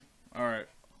All right.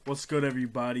 What's good,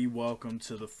 everybody? Welcome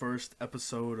to the first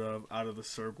episode of Out of the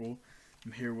Circle.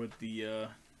 I'm here with the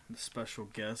special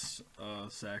guest,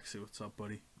 Zach. Say what's up,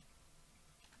 buddy?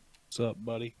 What's up,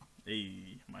 buddy?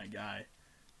 Hey, my guy.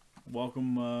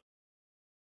 Welcome.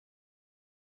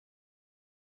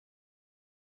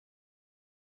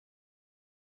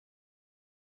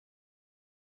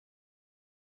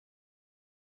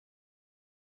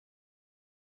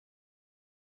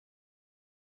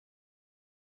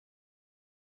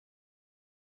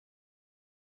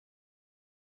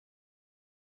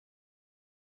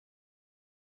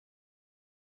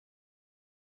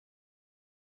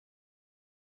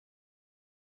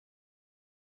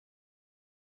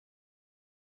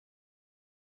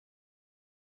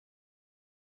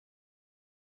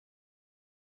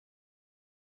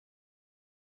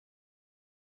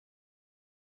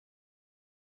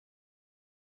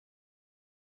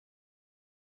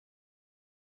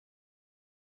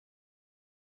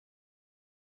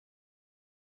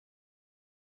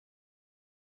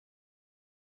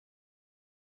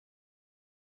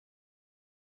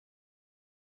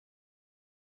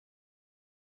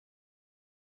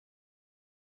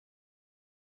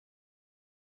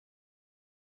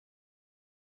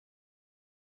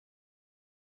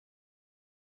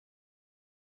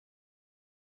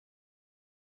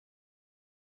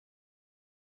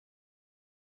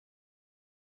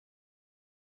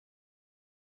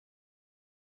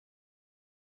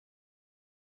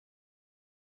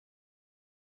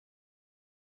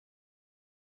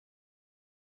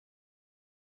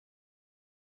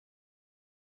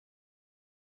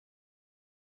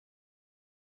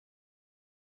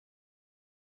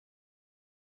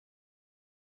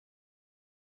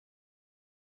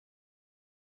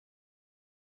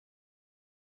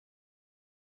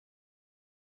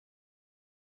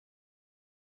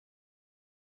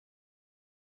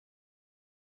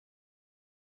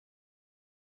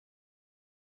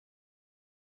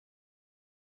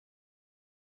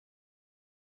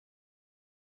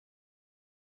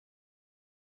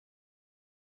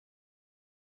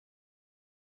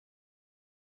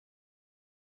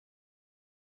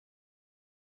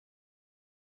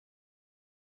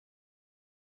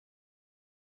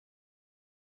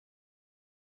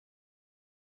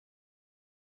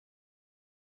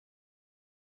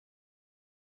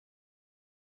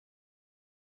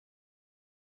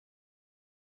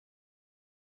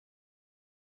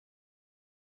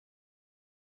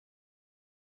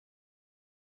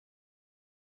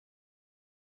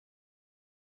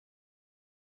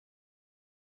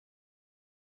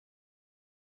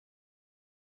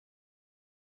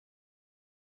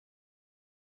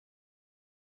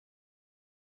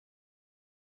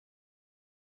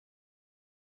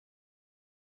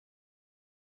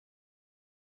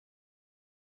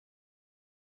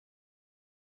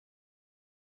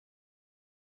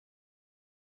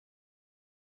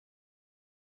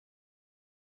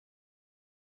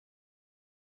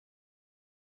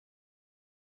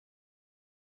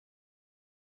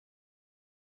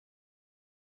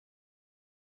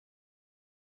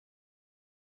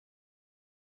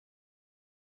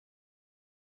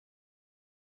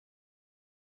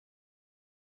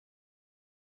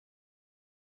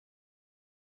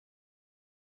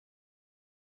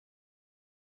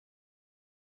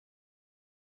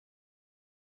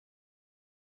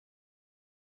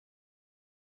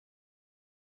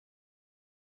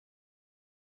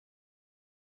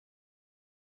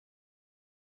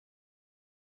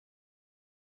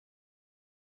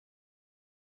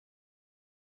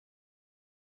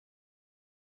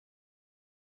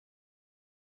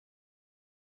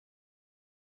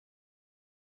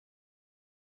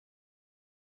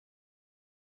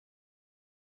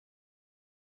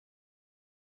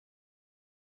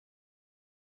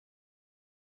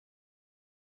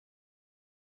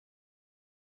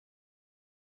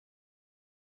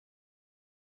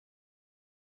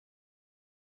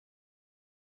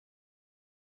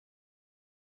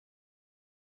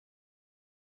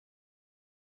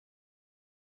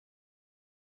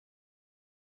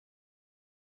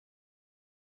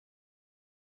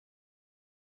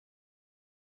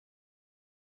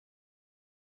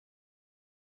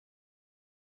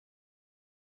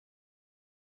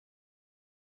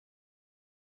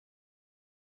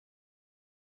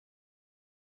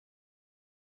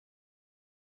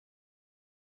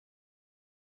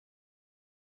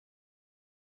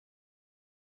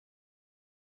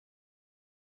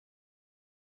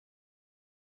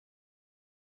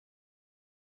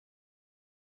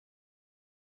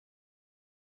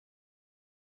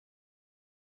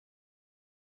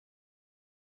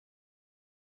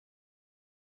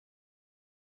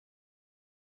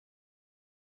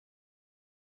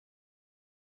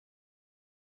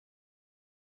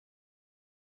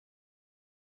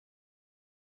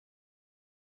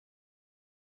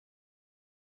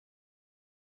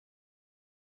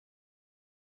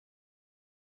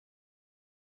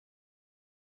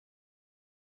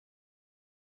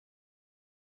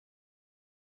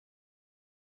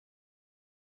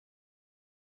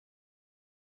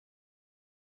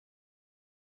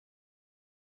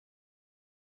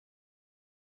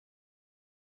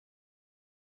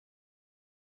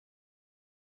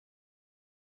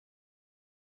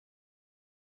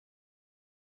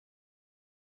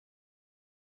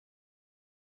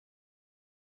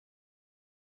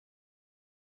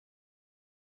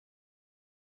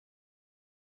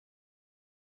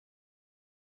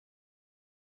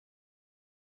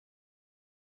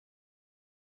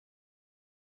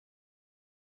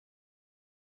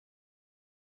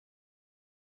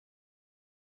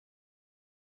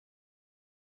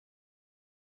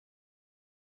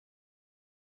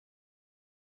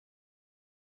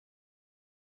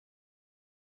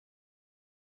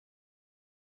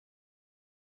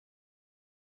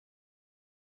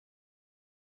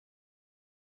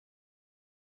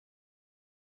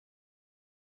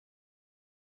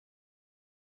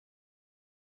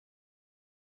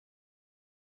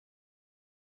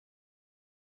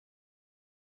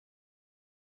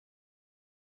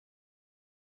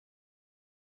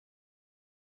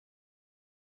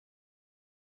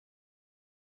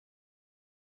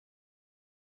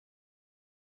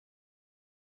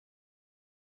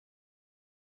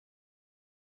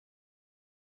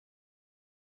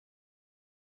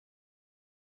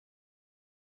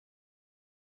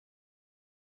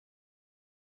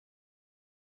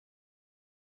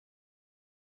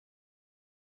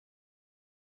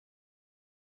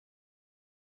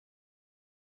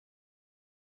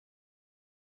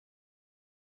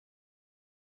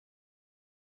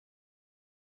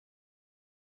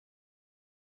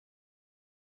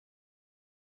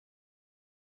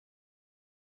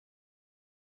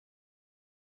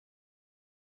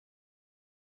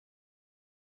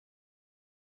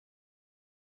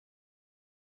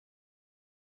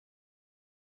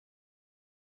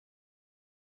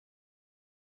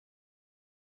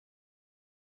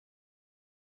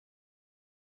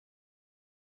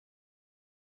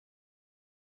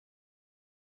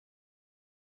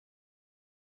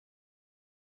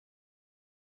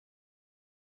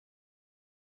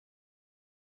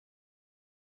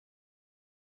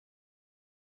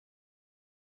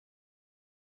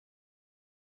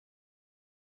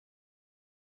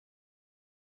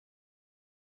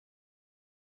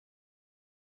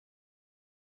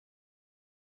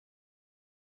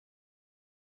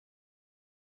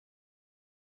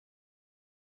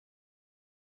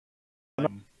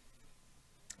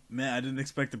 Man, I didn't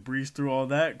expect to breeze through all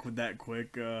that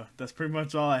quick. That's pretty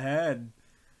much all I had.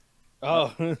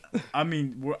 Oh, I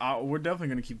mean, we're definitely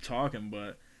gonna keep talking,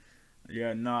 but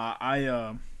yeah, nah,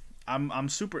 I'm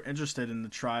super interested in the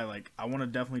try. Like, I want to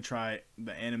definitely try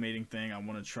the animating thing. I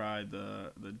want to try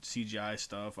the CGI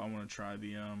stuff. I want to try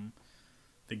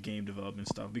the game development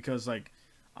stuff because like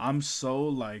I'm so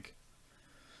like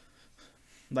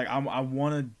I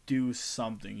want to do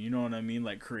something. You know what I mean?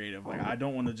 Like creative. Like I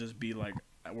don't want to just be like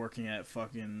working at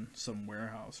fucking some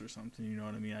warehouse or something. You know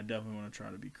what I mean? I definitely want to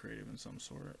try to be creative in some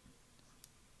sort.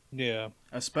 yeah.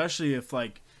 Especially if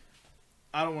like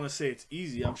I don't want to say it's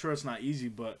easy. I'm sure it's not easy,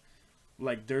 but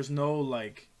like there's no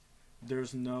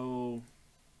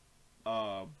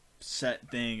set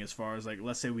thing as far as like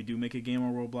let's say we do make a game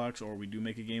on Roblox or we do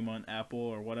make a game on Apple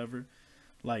or whatever.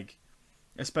 Like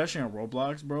especially on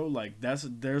Roblox, bro, like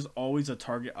there's always a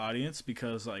target audience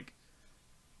because like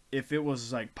if it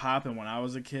was like popping when I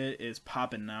was a kid, it's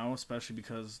popping now, especially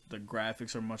because the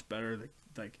graphics are much better,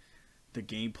 like the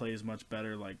gameplay is much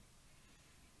better, like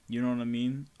you know what I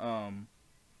mean?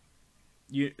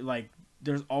 You like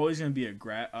there's always gonna be a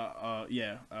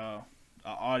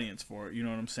audience for it. You know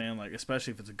what I'm saying? Like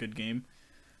especially if it's a good game.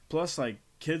 Plus, like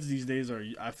kids these days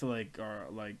I feel like are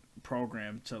like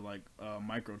programmed to like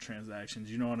microtransactions.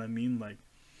 You know what I mean? Like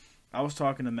I was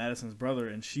talking to Madison's brother,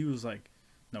 and she was like,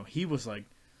 no, he was like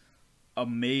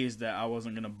amazed that I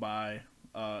wasn't gonna buy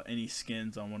any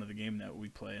skins on one of the game that we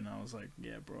play, and I was like,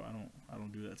 yeah, bro, I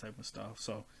don't do that type of stuff.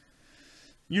 So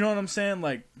you know what I'm saying?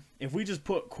 Like, if we just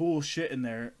put cool shit in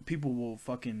there, people will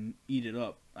fucking eat it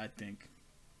up, I think.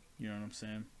 You know what I'm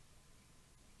saying?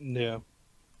 Yeah.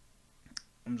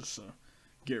 I'm just a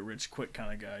get rich quick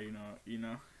kind of guy, you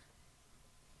know?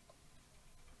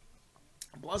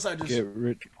 Plus, Get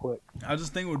rich quick. I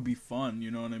just think it would be fun,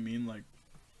 you know what I mean? Like,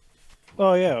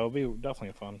 Oh yeah, it'll be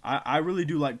definitely fun. I really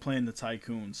do like playing the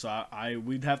Tycoon, so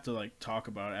we'd have to, like, talk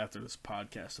about it after this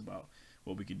podcast about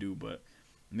what we could do, but...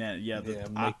 Man, yeah,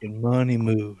 making money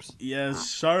moves. Yes,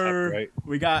 sir. Right.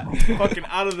 We got fucking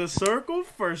Out of the Circle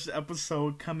first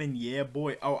episode coming. Yeah,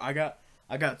 boy. Oh, I got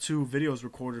 2 videos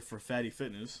recorded for Fatty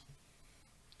Fitness.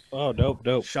 Oh,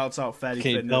 dope. Shouts out Fatty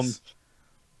Can Fitness.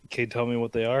 Can you tell me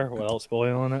what they are? What else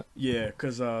spoil on it? Yeah,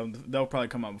 because they'll probably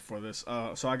come out before this.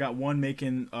 So I got one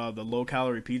making the low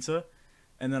calorie pizza,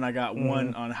 and then I got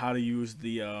one on how to use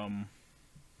the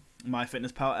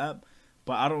MyFitnessPal app.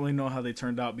 But I don't really know how they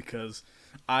turned out because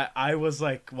I was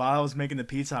like, while I was making the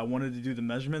pizza, I wanted to do the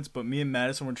measurements, but me and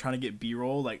Madison were trying to get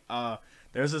B-roll. Like,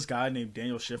 there's this guy named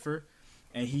Daniel Schiffer,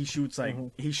 and he shoots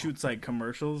like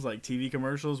commercials, like TV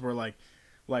commercials, where like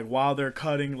while they're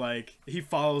cutting, like he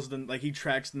follows them, like he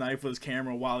tracks the knife with his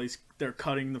camera while they're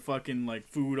cutting the fucking like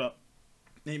food up.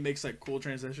 And he makes like cool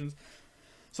transitions.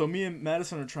 So me and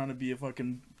Madison are trying to be a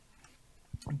fucking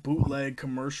bootleg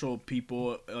commercial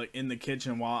people like in the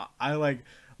kitchen while I like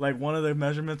one of the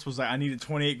measurements was like I needed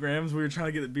 28 grams. We were trying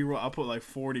to get the B-roll. I put like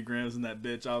 40 grams in that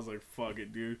bitch. I was like, fuck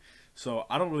it, dude. So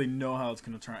I don't really know how it's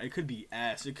gonna turn out. It could be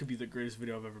ass. It could be the greatest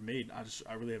video I've ever made.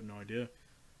 I really have no idea.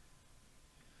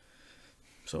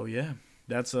 So yeah,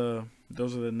 that's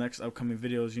those are the next upcoming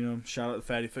videos. You know, shout out to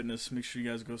Fatty Fitness. Make sure you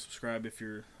guys go subscribe if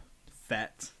you're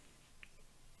fat.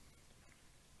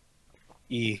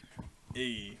 E.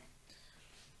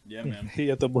 Yeah, man.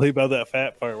 You have to believe about that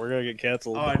fat part. We're gonna get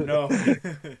canceled. Oh, I know.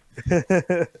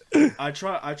 I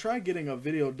tried getting a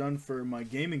video done for my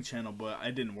gaming channel, but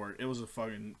it didn't work. It was a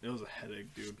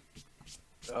headache, dude.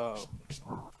 Oh.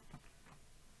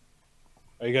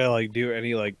 Are you gonna like do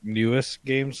any like newest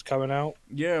games coming out?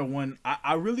 Yeah, when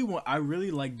I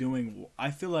really like doing.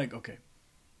 I feel like okay.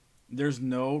 There's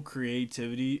no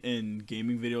creativity in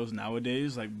gaming videos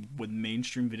nowadays, like with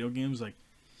mainstream video games, like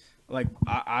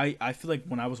I feel like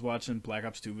when I was watching Black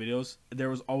Ops 2 videos, there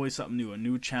was always something new, a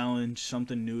new challenge,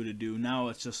 something new to do. Now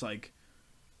it's just like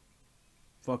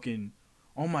fucking,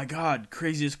 oh my god,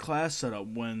 craziest class setup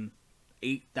when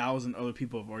 8,000 other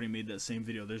people have already made that same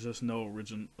video. There's just no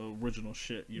original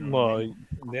shit, you know. Well, what I mean?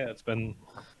 yeah, it's been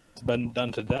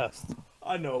done to death.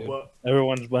 I know, dude. But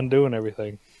Everyone's been doing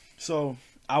everything. So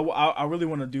I really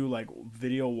want to do like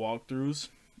video walkthroughs.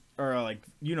 Or like,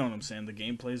 you know what I'm saying, the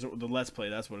gameplays, or the let's play,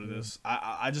 that's what it is.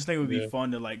 I just think it would be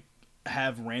fun to like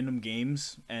have random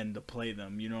games and to play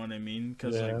them, you know what I mean?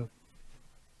 Because like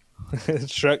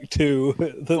Shrek 2,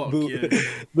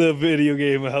 the video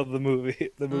game out of the movie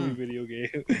video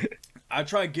game. I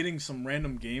tried getting some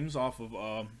random games off of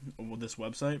this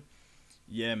website.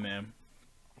 Yeah, man.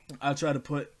 I try to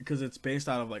put, because it's based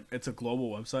out of like, it's a global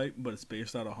website, but it's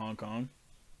based out of Hong Kong.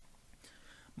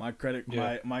 My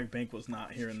my bank was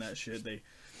not hearing that shit. They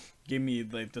gave me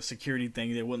like the security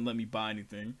thing. They wouldn't let me buy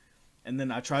anything. and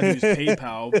then I tried to use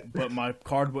PayPal, but my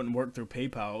card wouldn't work through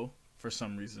PayPal for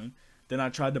some reason. Then I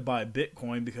tried to buy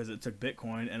Bitcoin because it took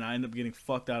Bitcoin, and I ended up getting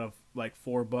fucked out of like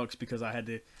 $4 because I had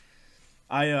to.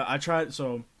 I tried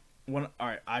when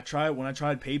I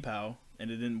tried PayPal and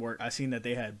it didn't work. I seen that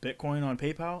they had Bitcoin on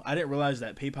PayPal. I didn't realize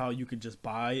that PayPal you could just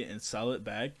buy and sell it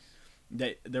back.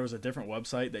 That there was a different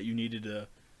website that you needed to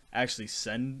actually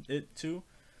send it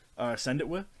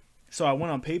with. So I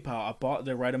went on PayPal. I bought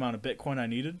the right amount of Bitcoin I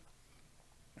needed,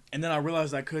 and then I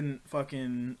realized I couldn't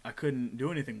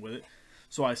do anything with it.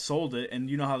 So I sold it, and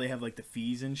you know how they have like the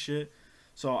fees and shit.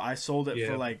 So I sold it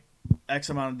for like X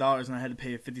amount of dollars, and I had to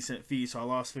pay a 50-cent fee. So I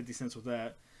lost 50 cents with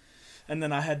that. And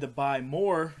then I had to buy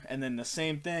more, and then the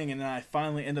same thing, and then I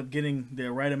finally end up getting the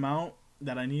right amount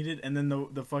that I needed. And then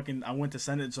the fucking I went to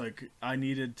send it, so like I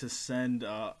needed to send.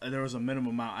 There was a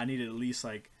minimum amount. I needed at least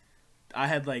like I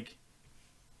had like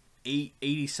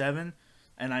 87,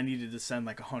 and I needed to send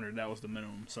like 100. That was the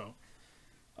minimum. So,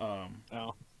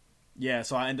 yeah.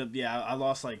 So I ended up I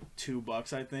lost like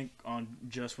 $2 I think on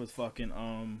just with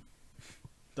fucking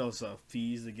those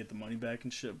fees to get the money back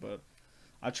and shit. But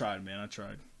I tried, man. I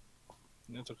tried.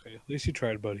 That's okay. At least you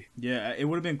tried, buddy. Yeah, it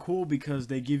would have been cool because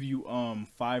they give you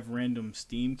 5 random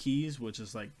Steam keys, which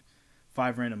is like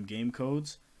 5 random game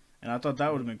codes, and I thought that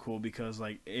would have been cool because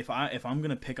like if I'm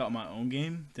gonna pick out my own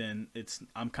game, then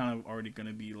I'm kind of already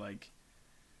gonna be like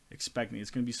expecting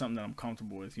it's gonna be something that I'm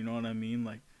comfortable with. You know what I mean?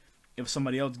 Like if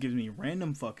somebody else gives me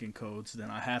random fucking codes, then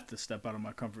I have to step out of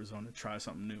my comfort zone and try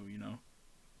something new. You know?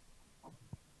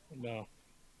 No.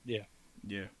 Yeah.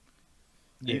 Yeah.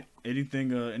 Yeah. Anything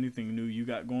new you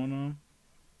got going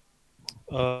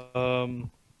on?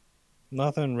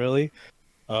 Nothing really.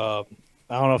 I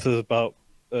don't know if this is about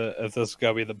if this is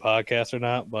gonna be the podcast or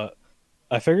not, but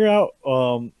I figured out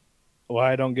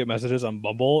why I don't get messages on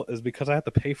Bumble is because I have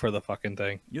to pay for the fucking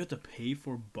thing. You have to pay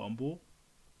for Bumble?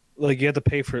 Like you have to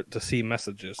pay for it to see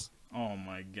messages. Oh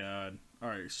my god! All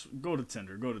right, so go to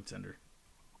Tinder.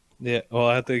 Yeah. Well,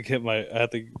 I have to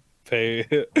pay.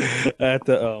 I have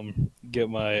to get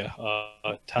my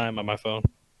time on my phone.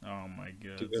 Oh my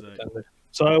god!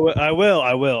 So I will.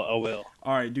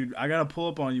 All right, dude. I gotta pull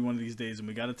up on you one of these days, and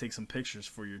we gotta take some pictures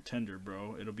for your Tinder,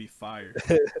 bro. It'll be fire.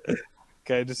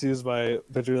 Can I just use my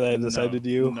picture that I decided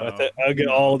you? No, I'll get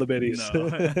all the biddies. No.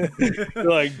 You're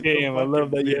like, damn, I love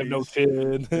that you have no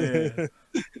kid. Yeah.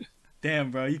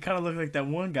 Damn, bro, you kind of look like that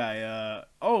one guy.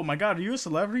 Oh my god, are you a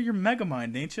celebrity? You're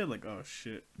Megamind, ain't you? Like, oh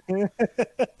shit.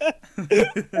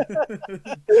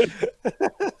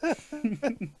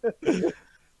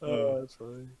 Oh, that's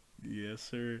funny. Yes,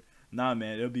 sir. Nah,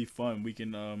 man, it'll be fun. We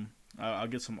can I'll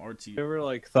get some artsy. You ever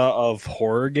like thought of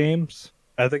horror games?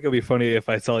 I think it'd be funny if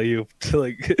I saw you to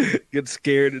like get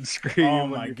scared and scream. Oh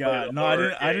my god! No,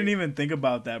 I didn't even think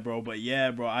about that, bro. But yeah,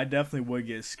 bro, I definitely would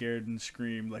get scared and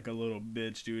scream like a little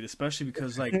bitch, dude. Especially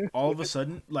because like all of a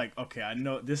sudden, like okay, I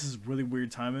know this is really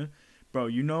weird timing, bro.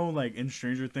 You know, like in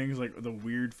Stranger Things, like the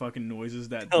weird fucking noises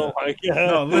that. Oh my god!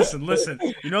 No, listen.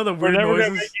 You know the weird noises. We're never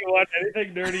gonna make you watch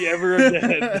anything dirty ever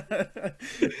again.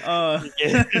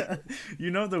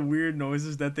 You know the weird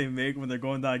noises that they make when they're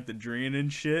going down like the drain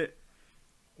and shit.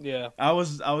 Yeah, I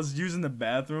was using the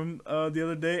bathroom the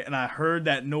other day, and I heard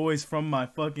that noise from my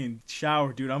fucking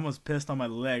shower, dude. I almost pissed on my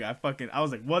leg. I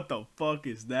was like, "What the fuck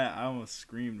is that?" I almost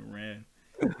screamed and ran.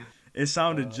 It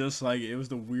sounded just like it. It was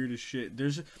the weirdest shit.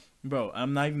 Bro,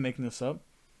 I'm not even making this up.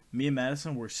 Me and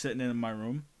Madison were sitting in my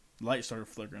room. Light started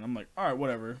flickering. I'm like, all right,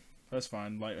 whatever, that's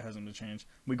fine. Light hasn't changed.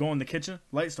 We go in the kitchen.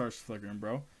 Light starts flickering,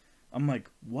 bro. I'm like,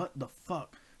 what the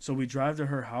fuck? So we drive to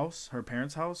her house, her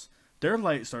parents' house. Their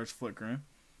light starts flickering.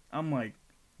 I'm like,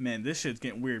 man, this shit's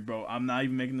getting weird, bro. I'm not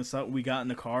even making this up. We got in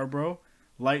the car, bro.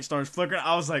 Light starts flickering.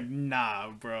 I was like, nah,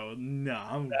 bro.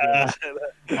 Nah, I'm good.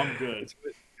 I'm good.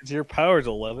 Your power's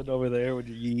 11 over there with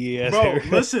your yee ass bro, hair.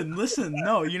 listen.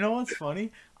 No, you know what's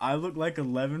funny? I look like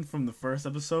 11 from the first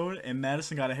episode, and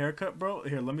Madison got a haircut, bro.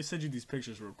 Here, let me send you these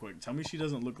pictures real quick. Tell me she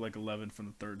doesn't look like 11 from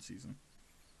the third season.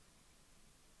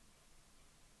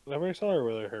 Never saw her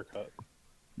with her haircut.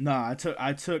 Nah,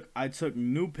 I took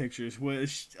new pictures.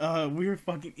 Which we were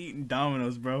fucking eating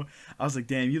Domino's, bro. I was like,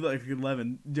 damn, you look like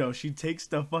 11. Yo, she takes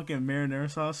the fucking marinara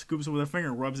sauce, scoops it with her finger,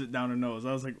 and rubs it down her nose.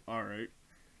 I was like, all right.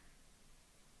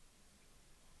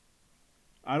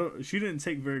 She didn't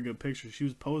take very good pictures. She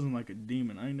was posing like a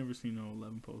demon. I ain't never seen no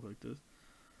 11 pose like this.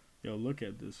 Yo, look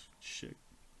at this shit.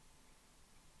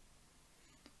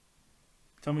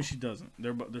 Tell me she doesn't.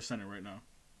 They're sending it right now.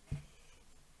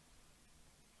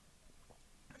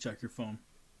 Check your phone.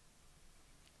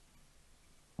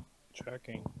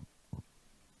 Checking.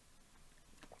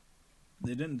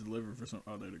 They didn't deliver for some.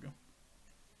 Oh, there they go.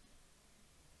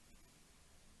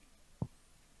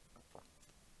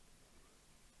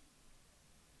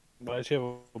 Why does she have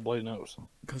a bloody nose?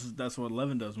 Because that's what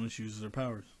Eleven does when she uses her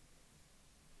powers.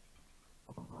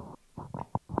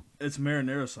 It's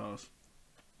marinara sauce.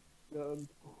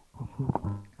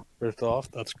 First off,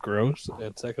 that's gross.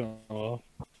 And second off,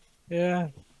 yeah.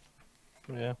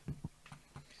 Yeah,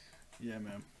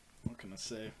 man. What can I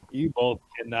say? You both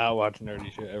cannot watch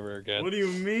nerdy shit ever again. What do you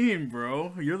mean,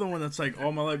 bro? You're the one that's like,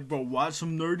 all my life, bro, watch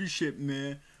some nerdy shit,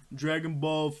 man. Dragon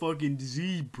Ball fucking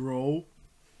Z, bro.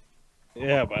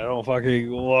 Yeah, but I don't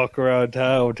fucking walk around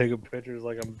town taking pictures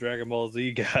like I'm a Dragon Ball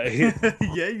Z guy.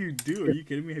 Yeah, you do. Are you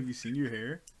kidding me? Have you seen your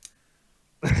hair?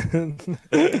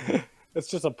 It's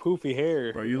just a poofy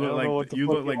hair. Bro, you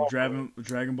look like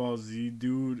Dragon Ball Z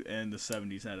dude, and the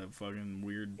 70s had a fucking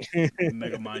weird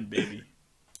Mega Mind baby.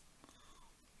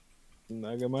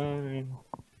 Mega Mind.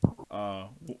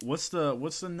 What's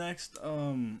the next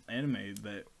anime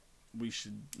that we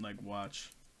should like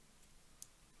watch?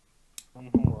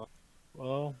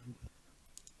 Well,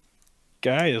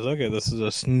 guys, okay, this is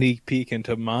a sneak peek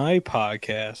into my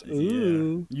podcast.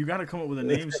 Ooh. Yeah. You got to come up with a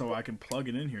name so I can plug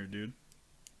it in here, dude.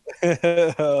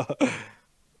 Yeah,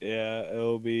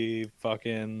 it'll be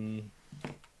fucking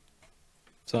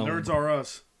Nerds Are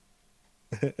Us.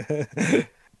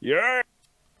 Yeah.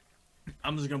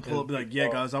 I'm just gonna pull up and be like,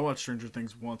 yeah, guys, I watched Stranger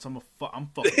Things once. I'm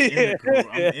fucking in the group.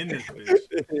 I'm in this bitch.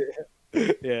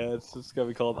 Yeah, it's just gonna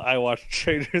be called I Watched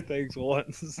Stranger Things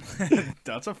Once.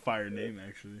 That's a fire name,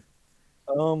 actually.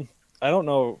 I don't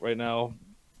know right now,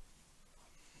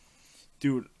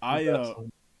 dude.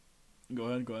 Go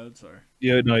ahead. Sorry.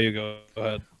 Yeah, no, you go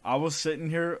ahead. I was sitting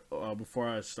here before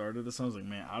I started this. I was like,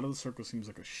 man, Out of the Circle seems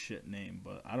like a shit name,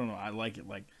 but I don't know. I like it.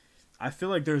 Like, I feel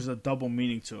like there's a double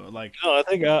meaning to it. Like, no, I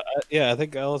think Out of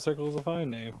the Circle is a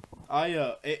fine name.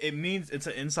 It means it's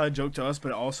an inside joke to us, but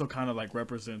it also kind of like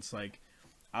represents like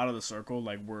Out of the Circle.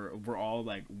 Like we're all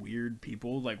like weird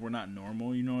people. Like we're not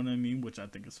normal. You know what I mean? Which I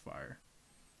think is fire.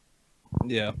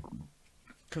 Yeah.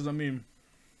 Because I mean,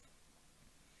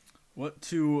 what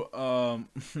two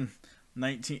 18 and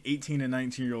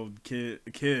 19-year-old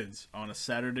kids on a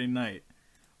Saturday night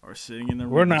are sitting in their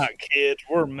rooms? We're not kids,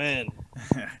 we're men.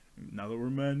 Now that we're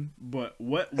men, but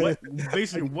what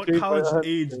basically what college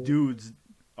age dudes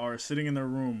are sitting in their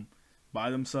room by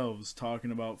themselves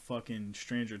talking about fucking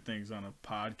Stranger Things on a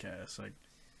podcast? Like,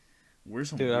 we're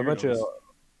some dude. weirdos.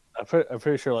 I'm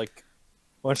pretty sure like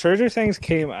when Stranger Things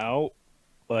came out,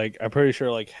 like I'm pretty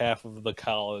sure like half of the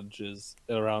colleges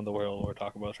around the world were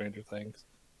talking about Stranger Things.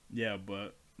 Yeah,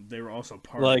 but they were also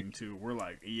partying like, too. We're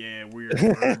like, yeah, we're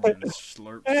virgins.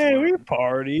 Slurp. Hey, slurp. we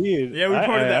partied. Yeah, we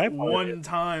partied that one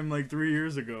time like 3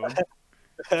 years ago.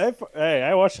 Hey,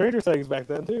 I watched Stranger Things back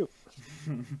then too.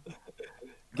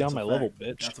 Get on my level,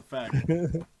 bitch. That's a fact.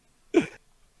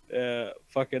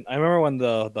 Fucking. I remember when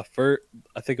the first,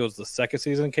 I think it was the second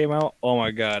season came out. Oh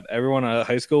my god, everyone at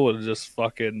high school was just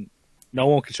fucking. No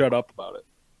one could shut up about it.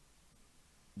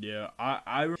 Yeah,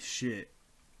 I shit.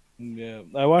 Yeah,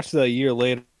 I watched it a year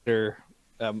later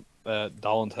at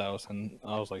Dolan's house, and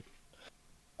I was like,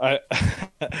 I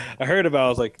heard about it, I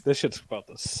was like, this shit's about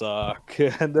to suck.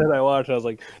 And then I watched, I was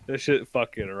like, this shit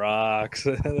fucking rocks.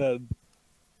 And then,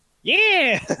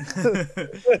 yeah!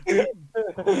 It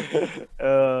kind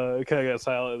of got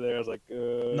silent there. I was like,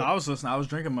 No, I was listening. I was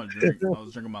drinking my drink. I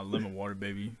was drinking my lemon water,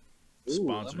 baby.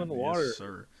 Sponsored. Lemon water. Yes,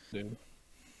 sir. Dude.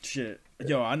 Shit.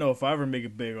 Yo, I know if I ever make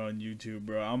it big on YouTube,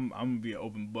 bro, I'm gonna be an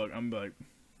open book. I'm gonna be like,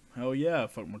 hell yeah,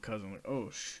 fuck my cousin. Like,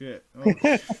 oh shit. Oh,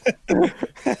 shit. Like,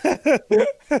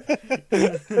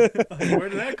 where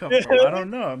did that come from? I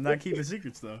don't know. I'm not keeping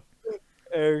secrets though.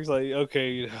 Eric's like,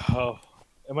 okay,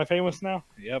 am I famous now?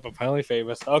 Yep, I'm finally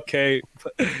famous. Okay,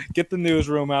 get the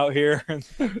newsroom out here.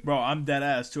 Bro, I'm dead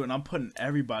ass too, and I'm putting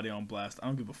everybody on blast. I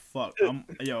don't give a fuck.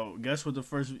 Guess what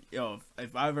if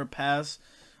I ever pass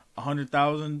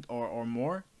 100,000 or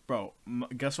more, bro,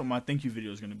 guess what my thank you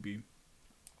video is gonna be?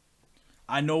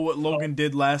 I know what Logan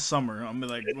did last summer. I'm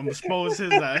gonna expose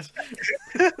his ass.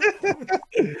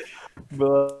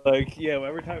 But like, yeah,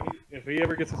 every time if he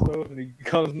ever gets exposed and he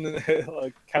comes in,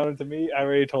 like counting to me, I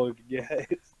already told him yes.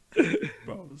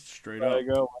 Bro, straight up. Like,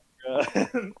 oh my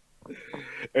god.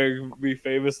 Or be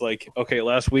famous like, okay,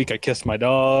 last week I kissed my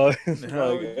dog.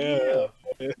 Hell yeah.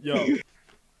 Yo.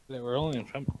 We're only in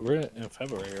February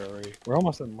already. We're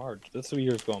almost in March. This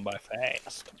year's going by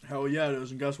fast. Hell yeah, it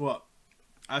is. And guess what?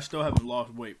 I still haven't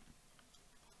lost weight.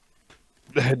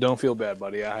 Don't feel bad,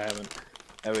 buddy. I haven't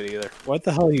either. What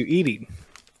the hell are you eating?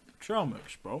 Trail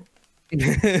mix, bro.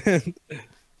 Is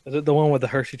it the one with the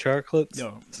Hershey chocolates?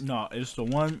 Yo, no, it's the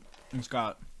one. It's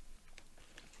got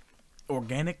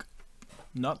organic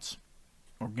nuts,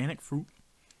 organic fruit,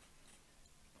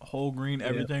 whole green,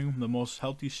 everything. The most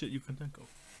healthy shit you can think of.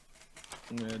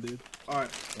 Yeah, dude. All right,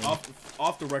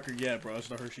 off the record, yeah, bro. It's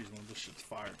the Hershey's one. This shit's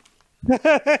fire.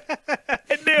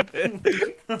 I knew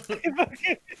it.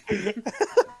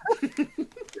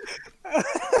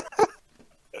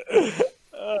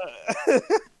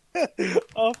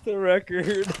 Off the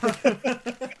record.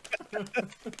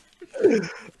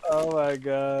 Oh my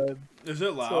god. Is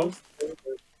it loud?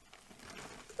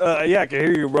 Yeah, I can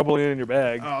hear you rumbling in your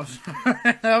bag. Oh,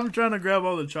 sorry. I'm trying to grab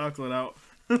all the chocolate out.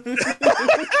 So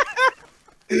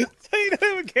you don't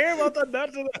even care about the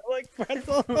nuts of the like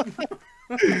pretzel.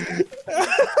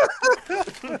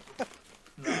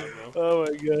 Nah, bro. Oh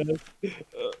my god.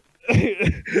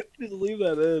 Just leave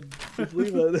that in. Just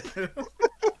leave that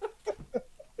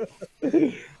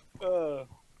in.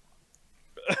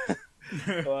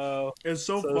 Wow. It's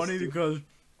so funny stupid. because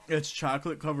it's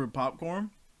chocolate covered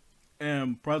popcorn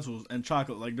and pretzels and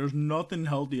chocolate. Like, there's nothing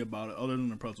healthy about it other than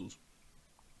the pretzels.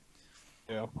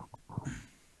 Yeah.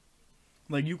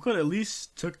 Like, you could at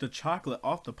least took the chocolate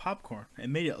off the popcorn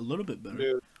and made it a little bit better.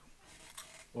 Dude.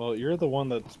 Well, you're the one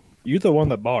that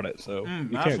bought it, so you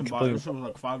Madison can't bought it. complain. This shit was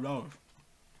like $5.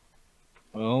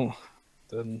 Well,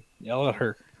 then yell at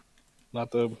her,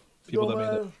 not the people that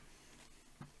made it.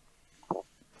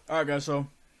 All right, guys. So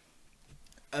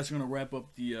that's gonna wrap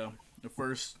up the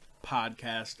first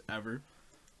podcast ever.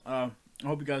 I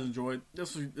hope you guys enjoyed.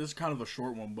 This is kind of a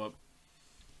short one, but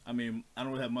I mean, I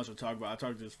don't really have much to talk about. I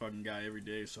talk to this fucking guy every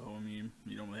day, so I mean,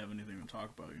 you don't really have anything to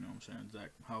talk about. You know what I'm saying?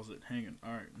 Zach, how's it hanging?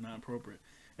 All right, not appropriate.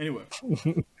 Anyway,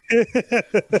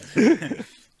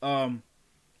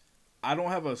 I don't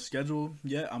have a schedule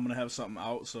yet. I'm gonna have something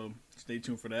out, so stay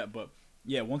tuned for that. But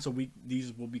yeah, once a week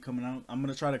these will be coming out. I'm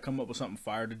gonna try to come up with something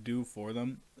fire to do for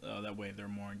them. That way they're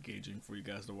more engaging for you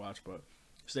guys to watch. But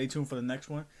stay tuned for the next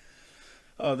one.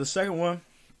 The second one,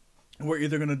 we're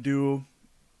either gonna do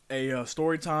a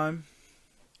story time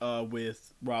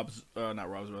with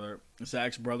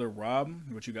Zach's brother Rob,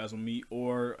 which you guys will meet,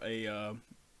 or a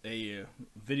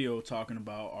video talking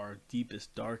about our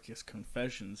deepest, darkest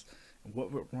confessions and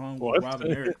what went wrong with Rob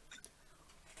and Eric.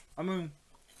 I mean,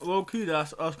 low key,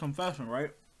 that's us confessing, right?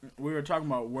 We were talking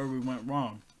about where we went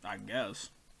wrong, I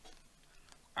guess.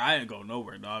 I ain't go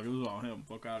nowhere, dog. It was all him.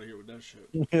 Fuck out of here with that shit.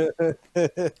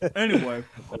 Anyway.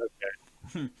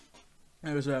 Okay.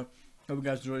 Anyways, hope you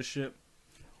guys enjoy this shit.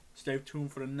 Stay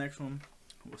tuned for the next one.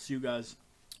 We'll see you guys.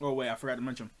 Oh, wait, I forgot to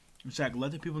mention. Zach,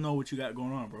 let the people know what you got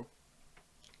going on, bro.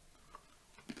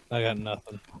 I got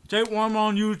nothing. Tapeworm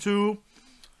on YouTube.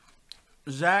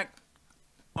 Zach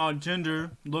on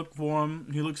Tinder. Look for him.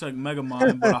 He looks like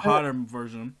Megamind, but a hotter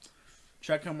version.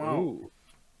 Check him out. Ooh.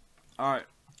 All right.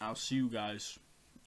 I'll see you guys.